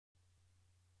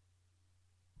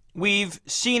we've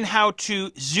seen how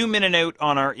to zoom in and out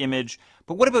on our image,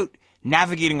 but what about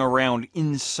navigating around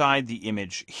inside the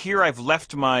image? Here I've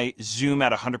left my zoom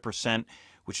at 100%,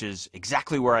 which is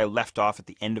exactly where I left off at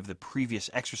the end of the previous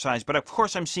exercise. But of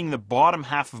course I'm seeing the bottom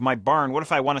half of my barn. What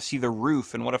if I want to see the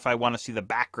roof, and what if I want to see the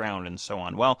background, and so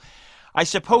on? Well, I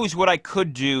suppose what I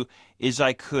could do is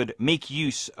I could make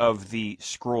use of the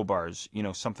scroll bars,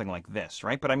 something like this,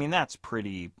 right? But I mean, that's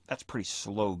pretty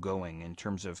slow going in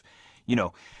terms of,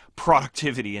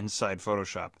 productivity inside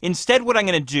Photoshop. Instead, what I'm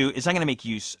going to do is I'm going to make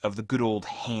use of the good old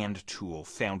hand tool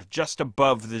found just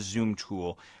above the zoom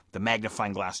tool, the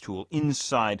magnifying glass tool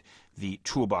inside the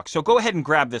toolbox. So go ahead and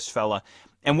grab this fella.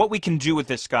 And what we can do with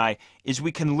this guy is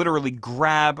we can literally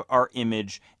grab our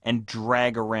image and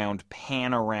drag around,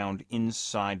 pan around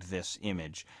inside this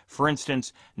image. For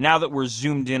instance, now that we're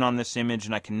zoomed in on this image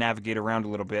and I can navigate around a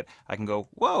little bit, I can go,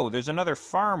 whoa, there's another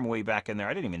farm way back in there.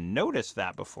 I didn't even notice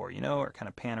that before, or kind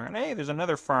of pan around. Hey, there's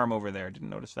another farm over there. Didn't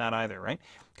notice that either, right?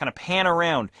 Kind of pan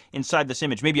around inside this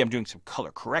image. Maybe I'm doing some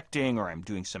color correcting, or I'm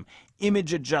doing some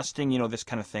image adjusting, this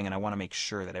kind of thing, and I want to make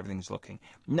sure that everything's looking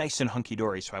nice and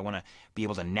hunky-dory, so I want to be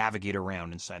able to navigate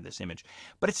around inside this image.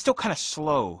 But it's still kind of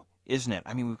slow, isn't it?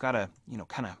 I mean, we've got to,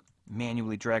 kind of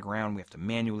manually drag around. We have to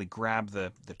manually grab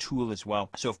the tool as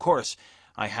well. So, of course,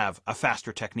 I have a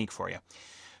faster technique for you.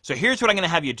 So here's what I'm going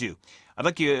to have you do. I'd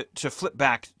like you to flip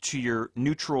back to your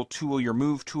neutral tool, your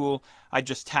move tool. I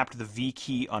just tapped the V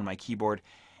key on my keyboard,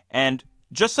 and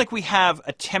just like we have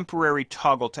a temporary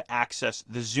toggle to access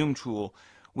the zoom tool,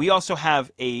 we also have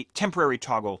a temporary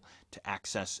toggle to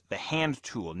access the hand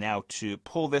tool. Now, to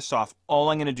pull this off, all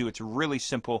I'm going to do, it's really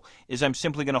simple, is I'm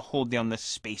simply going to hold down the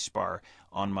space bar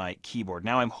on my keyboard.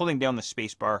 Now I'm holding down the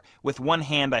space bar. With one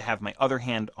hand, I have my other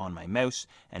hand on my mouse,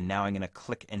 and now I'm going to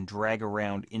click and drag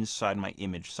around inside my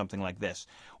image, something like this.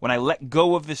 When I let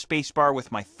go of the space bar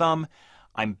with my thumb,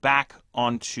 I'm back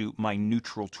onto my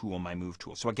neutral tool, my move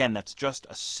tool. So again, that's just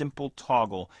a simple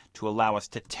toggle to allow us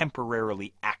to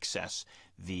temporarily access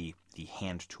the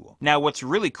hand tool. Now, what's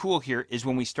really cool here is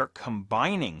when we start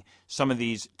combining some of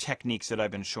these techniques that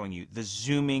I've been showing you, the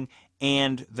zooming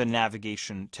and the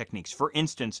navigation techniques. For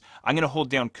instance, I'm going to hold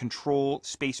down Control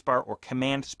spacebar or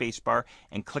Command spacebar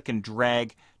and click and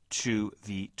drag to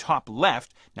the top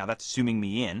left. Now that's zooming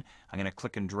me in. I'm going to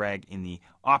click and drag in the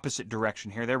opposite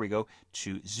direction here. There we go,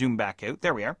 to zoom back out.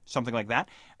 There we are, something like that.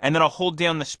 And then I'll hold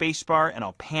down the space bar and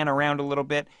I'll pan around a little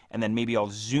bit, and then maybe I'll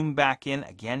zoom back in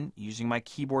again using my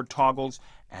keyboard toggles,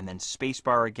 and then space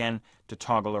bar again to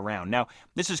toggle around. Now,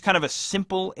 this is kind of a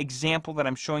simple example that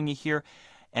I'm showing you here.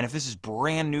 And if this is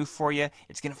brand new for you,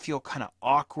 it's going to feel kind of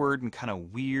awkward and kind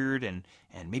of weird and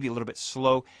maybe a little bit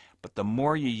slow. But the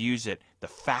more you use it, the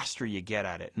faster you get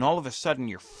at it. And all of a sudden,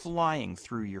 you're flying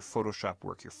through your Photoshop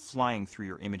work. You're flying through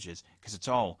your images because it's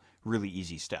all really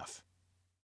easy stuff.